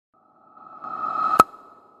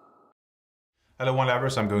Hello wine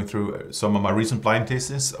lovers, I'm going through some of my recent blind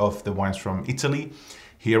tastings of the wines from Italy.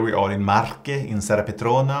 Here we are in Marche in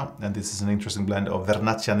Serrapetrona, and this is an interesting blend of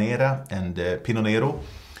Vernaccia Nera and Pinot Nero.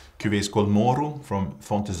 Cuvée is called Moro from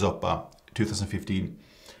Fontezoppa 2015.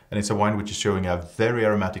 And it's a wine which is showing a very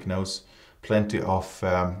aromatic nose, plenty of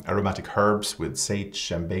aromatic herbs with sage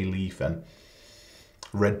and bay leaf and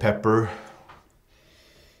red pepper.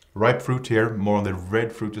 Ripe fruit here, more on the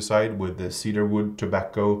red fruity side with the cedar wood,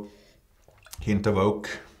 tobacco, hint of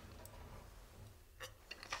oak.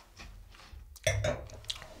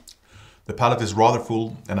 The palate is rather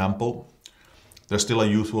full and ample. There's still a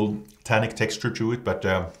youthful tannic texture to it, but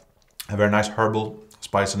a very nice herbal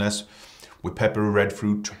spiciness with peppery red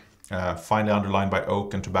fruit, finely underlined by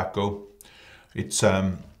oak and tobacco. It's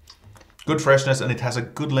good freshness and it has a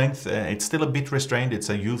good length. It's still a bit restrained.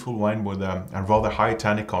 It's a youthful wine with a rather high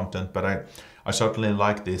tannic content, but I certainly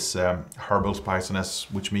like this herbal spiciness,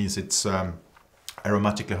 which means it's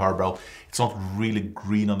aromatically herbal. It's not really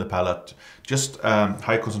green on the palate, just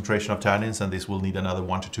high concentration of tannins, and this will need another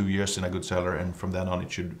 1 to 2 years in a good cellar, and from then on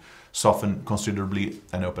it should soften considerably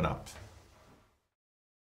and open up.